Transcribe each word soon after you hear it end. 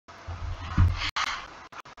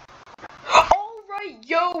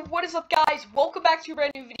Yo, what is up, guys? Welcome back to a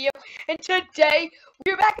brand new video, and today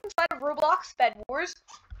we're back inside of Roblox BedWars.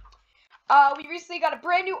 We recently got a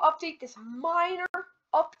brand new update, this minor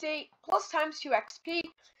update, plus times 2 XP.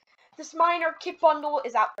 This minor kit bundle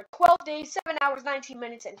is out for 12 days, 7 hours, 19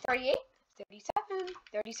 minutes, and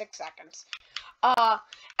 36 seconds.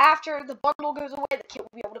 After the bundle goes away, the kit will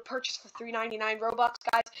be able to purchase for $3.99 Robux,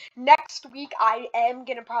 guys. Next week, I am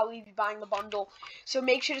going to probably be buying the bundle, so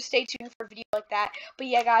make sure to stay tuned for a video like that. But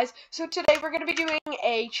yeah, guys, so today we're going to be doing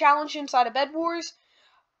a challenge inside of BedWars.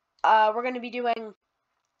 We're going to be doing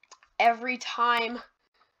every time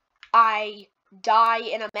I die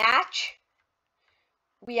in a match,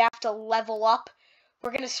 we have to level up.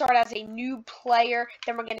 We're going to start as a noob player,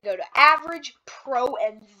 then we're going to go to average, pro,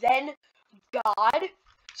 and then God.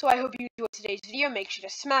 So I hope you enjoyed today's video. Make sure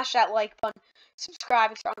to smash that like button, subscribe,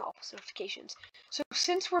 and turn on all post notifications. So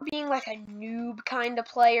since we're being like a noob kind of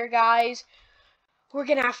player, guys, we're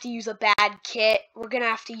going to have to use a bad kit. We're going to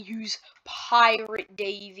have to use Pirate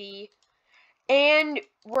Davy. And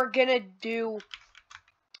we're going to do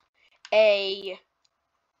a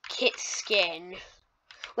kit skin.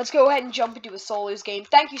 Let's go ahead and jump into a solos game.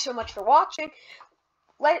 Thank you so much for watching.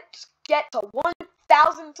 Let's get to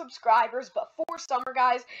 1,000 subscribers before summer,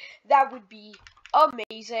 guys. That would be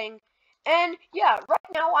amazing. And yeah, right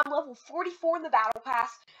now I'm level 44 in the battle pass.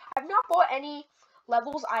 I've not bought any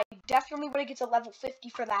levels. I definitely want to get to level 50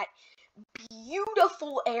 for that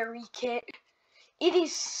beautiful airy kit. It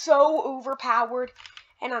is so overpowered,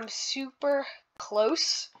 and I'm super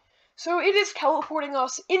close. So it is teleporting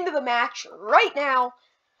us into the match right now.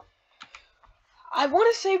 I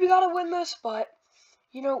want to say we gotta win this, but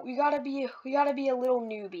you know, we gotta be a little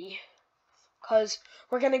newbie, cause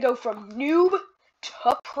we're gonna go from noob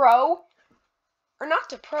to pro, or not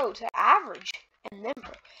to pro, to average, and then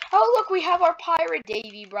pro. Oh look, we have our Pirate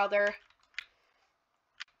Davy brother.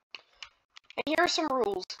 And here are some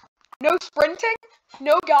rules: no sprinting,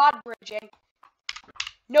 no god bridging,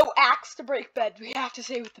 no axe to break bed. We have to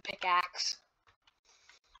say with the pickaxe.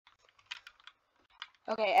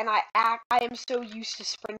 Okay, and I am so used to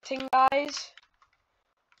sprinting, guys.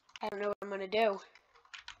 I don't know what I'm gonna do.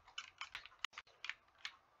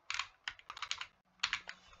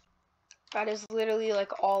 That is literally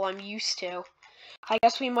like all I'm used to. I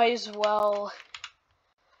guess we might as well.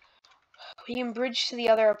 We can bridge to the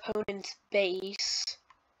other opponent's base.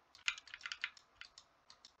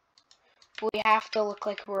 But we have to look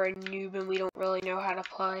like we're a noob and we don't really know how to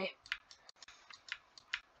play.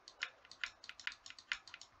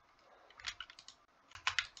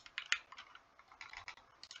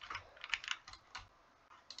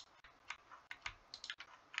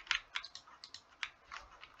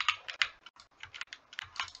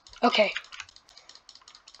 Okay.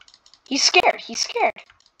 He's scared. He's scared.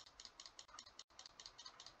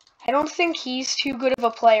 I don't think he's too good of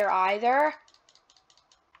a player either.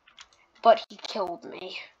 But he killed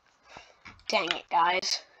me. Dang it,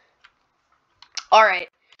 guys. Alright.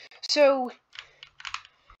 So,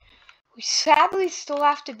 we sadly still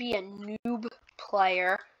have to be a noob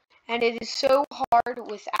player. And it is so hard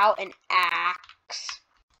without an axe.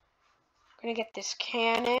 I'm gonna get this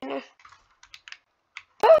cannon.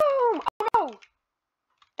 Boom! Oh no!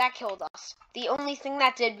 That killed us. The only thing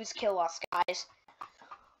that did was kill us, guys.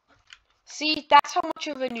 See, that's how much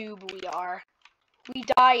of a noob we are. We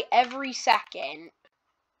die every second.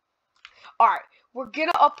 Alright, we're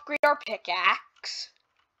gonna upgrade our pickaxe.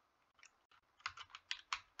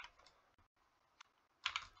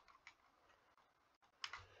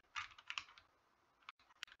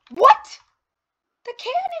 What? The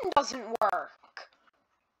cannon doesn't work.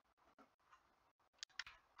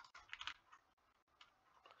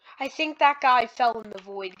 I think that guy fell in the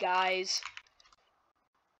void, guys.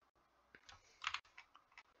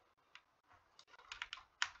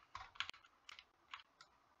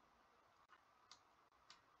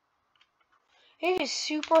 It is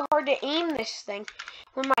super hard to aim this thing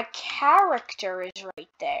when my character is right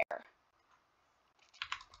there.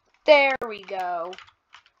 There we go.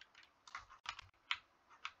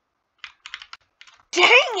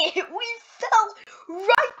 Dang it! We fell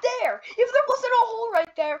right there! If there wasn't a hole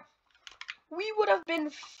right there, we would have been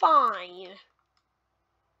fine.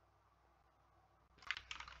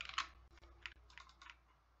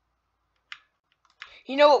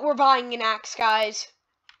 You know what? We're buying an axe, guys.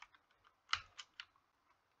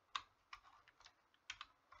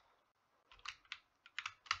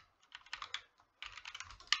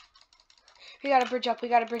 We gotta bridge up. We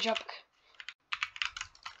gotta bridge up.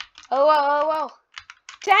 Oh, oh, oh, oh.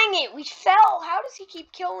 Dang it, we fell! How does he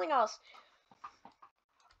keep killing us?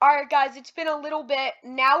 Alright, guys, it's been a little bit.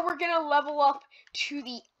 Now we're going to level up to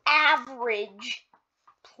the average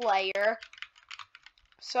player.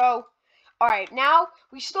 So, alright, now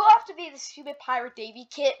we still have to be the stupid Pirate Davy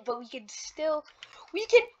kit, but we can still, we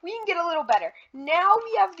can get a little better. Now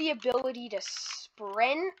we have the ability to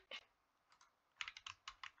sprint.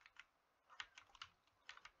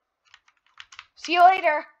 See you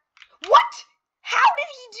later. What? How did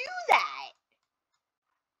he do that?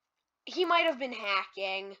 He might have been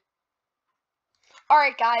hacking.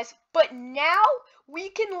 Alright, guys, but now we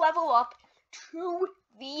can level up to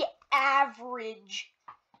the average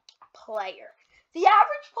player. The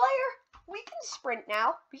average player, we can sprint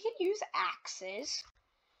now. We can use axes,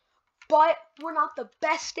 but we're not the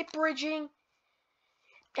best at bridging,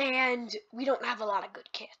 and we don't have a lot of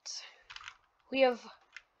good kits. We have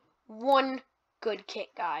one good kit,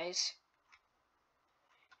 guys,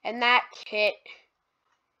 and that kit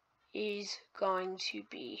is going to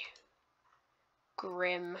be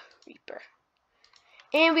Grim Reaper.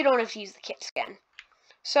 And we don't have to use the kits again.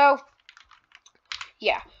 So,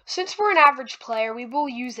 yeah, since we're an average player, we will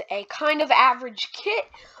use a kind of average kit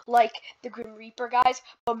like the Grim Reaper, guys.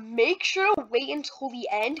 But make sure to wait until the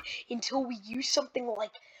end, until we use something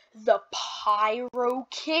like the Pyro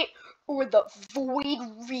kit or the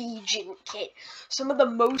Void Region kit. Some of the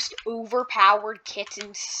most overpowered kits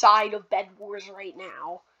inside of BedWars right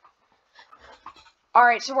now.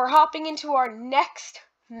 Alright, so we're hopping into our next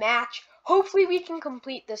match. Hopefully we can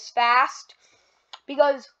complete this fast,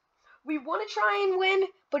 because we want to try and win,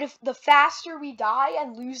 but if the faster we die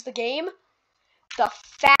and lose the game, the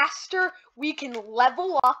faster we can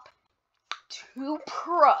level up to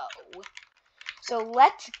pro. So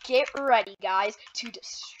let's get ready, guys, to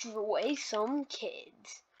destroy some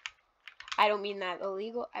kids. I don't mean that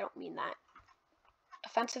illegal. I don't mean that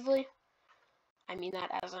offensively. I mean that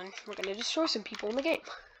as in, we're going to destroy some people in the game.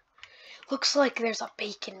 Looks like there's a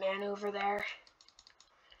bacon man over there.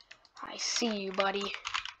 I see you, buddy.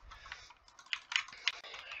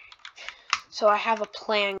 So I have a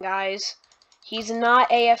plan, guys. He's not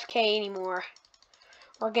AFK anymore.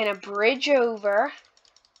 We're going to bridge over.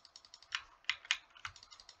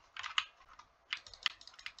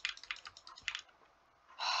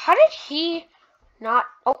 How did he not...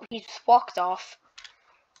 Oh, he just walked off.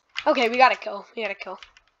 Okay, we gotta kill. We gotta kill.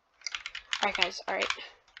 Alright, guys. Alright.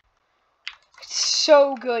 It's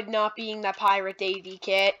so good not being that Pirate Davy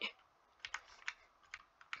kit.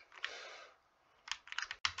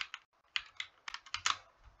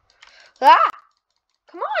 Ah!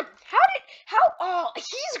 Come on! Oh,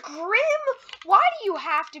 he's Grim! Why do you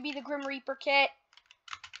have to be the Grim Reaper kit?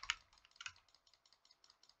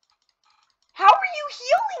 How are you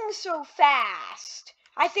healing so fast?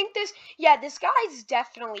 I think this guy's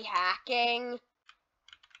definitely hacking.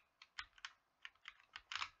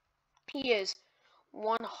 He is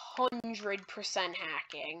 100%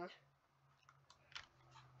 hacking.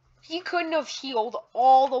 He couldn't have healed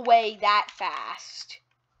all the way that fast.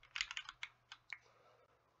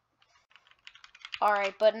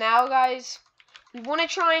 Alright, but now, guys, we want to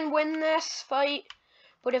try and win this fight.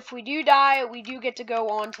 But if we do die, we do get to go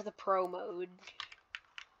on to the pro mode.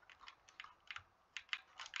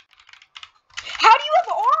 How do you have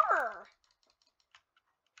armor?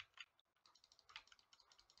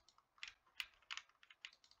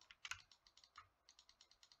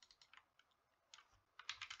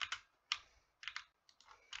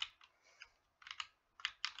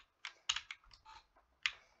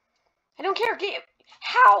 I don't care.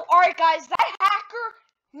 How? Alright, guys, that hacker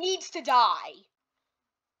needs to die.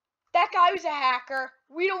 That guy was a hacker.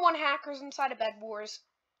 We don't want hackers inside of BedWars.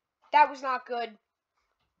 That was not good.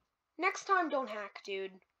 Next time, don't hack,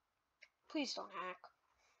 dude. Please don't hack.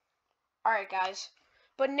 Alright, guys.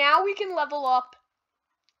 But now we can level up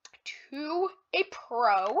to a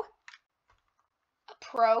pro. A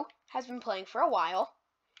pro has been playing for a while.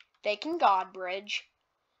 They can God Bridge.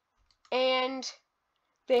 And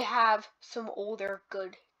they have some older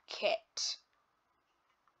good kits.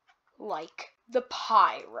 Like the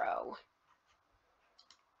Pyro.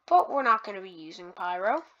 But we're not going to be using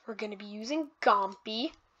Pyro. We're going to be using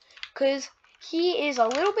Gompy. Because he is a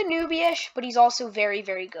little bit noobyish, but he's also very,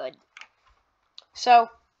 very good. So,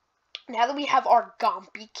 now that we have our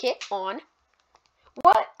Gompy kit on,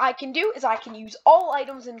 what I can do is I can use all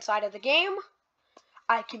items inside of the game.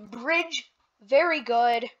 I can bridge very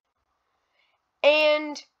good.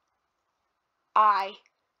 And I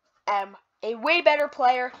am a way better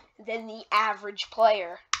player than the average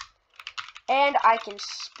player. And I can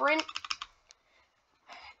sprint.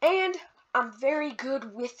 And I'm very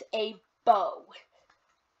good with a bow.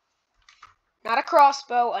 Not a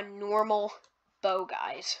crossbow, a normal bow,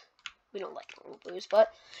 guys. We don't like normal bows,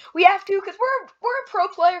 but we have to because we're a pro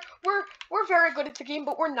player. We're very good at the game,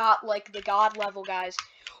 but we're not like the god level, guys.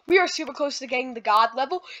 We are super close to getting the god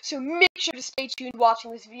level, so make sure to stay tuned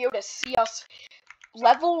watching this video to see us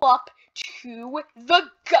level up to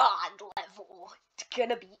the god level. It's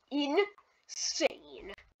gonna be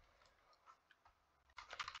insane.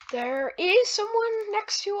 There is someone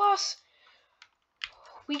next to us.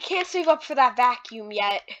 We can't save up for that vacuum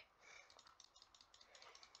yet.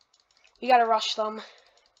 We gotta rush them.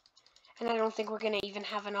 And I don't think we're gonna even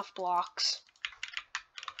have enough blocks.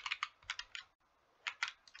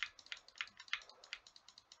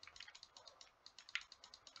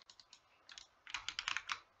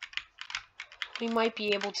 We might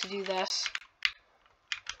be able to do this.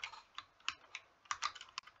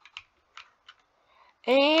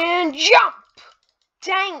 And jump!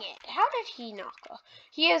 Dang it. How did he knock off?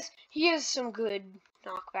 He has some good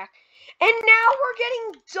knockback. And now we're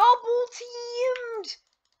getting double teamed!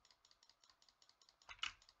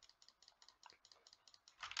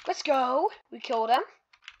 Let's go. We killed him.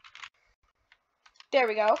 There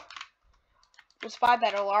we go. Let's buy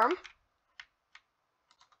that alarm.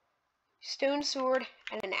 Stone sword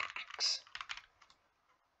and an axe.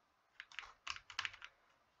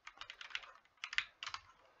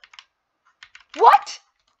 What?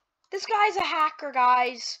 This guy's a hacker,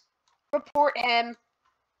 guys. Report him.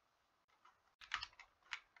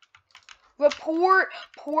 Report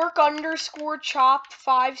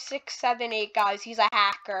pork_chop5678, guys. He's a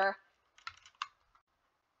hacker.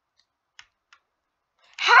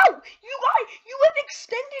 How? You guys, you have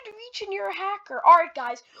extended reach and you're a hacker. Alright,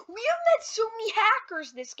 guys. We have met so many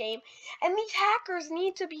hackers this game, and these hackers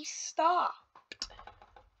need to be stopped.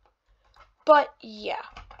 But, yeah.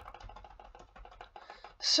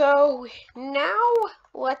 So, now,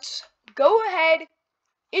 let's go ahead.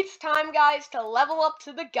 It's time, guys, to level up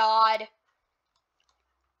to the god.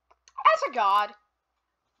 As a god,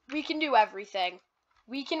 we can do everything.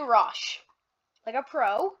 We can rush like a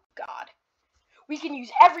pro god. We can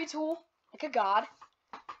use every tool like a god.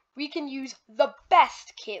 We can use the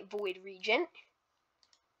best kit, Void Regent.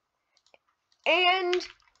 And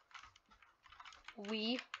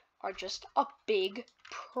we are just a big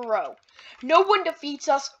pro. No one defeats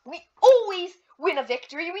us. We always win a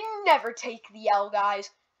victory. We never take the L, guys.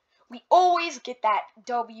 We always get that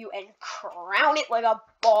W and crown it like a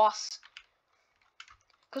boss.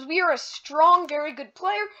 Because we are a strong, very good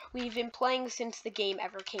player. We've been playing since the game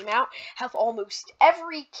ever came out. Have almost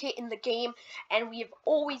every kit in the game. And we have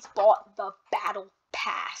always bought the battle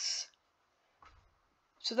pass.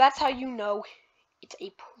 So that's how you know it's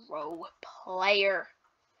a pro player.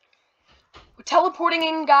 We're teleporting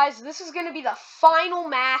in, guys. This is going to be the final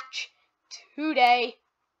match today.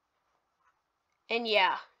 And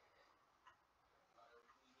yeah.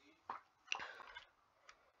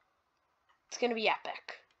 It's going to be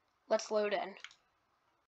epic. Let's load in.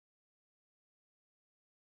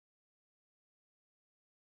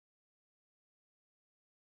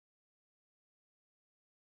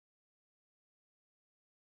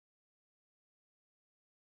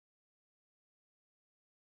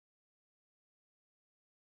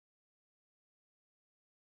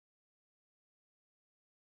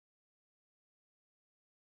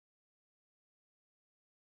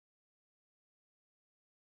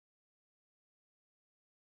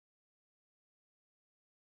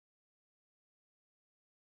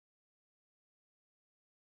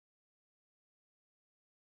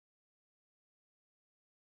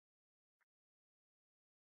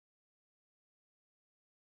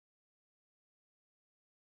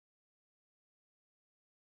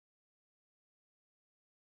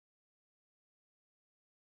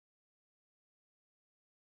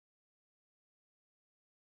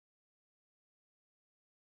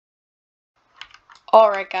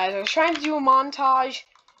 Alright, guys, I was trying to do a montage.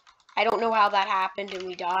 I don't know how that happened and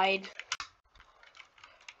we died.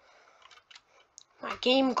 My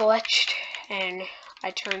game glitched and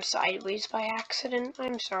I turned sideways by accident.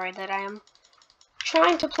 I'm sorry that I am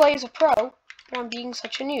trying to play as a pro, but I'm being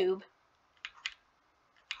such a noob.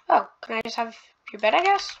 Oh, can I just have your bed, I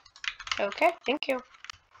guess? Okay, thank you.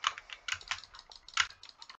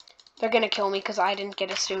 They're gonna kill me because I didn't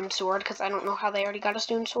get a stone sword, because I don't know how they already got a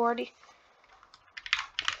stone sword.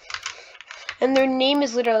 And their name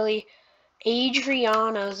is literally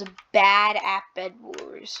Adriana's Bad at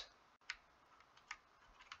BedWars.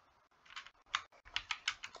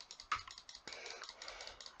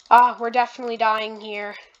 Ah, we're definitely dying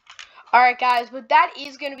here. Alright, guys, but that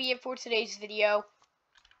is going to be it for today's video.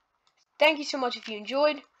 Thank you so much if you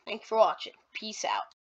enjoyed. Thank you for watching. Peace out.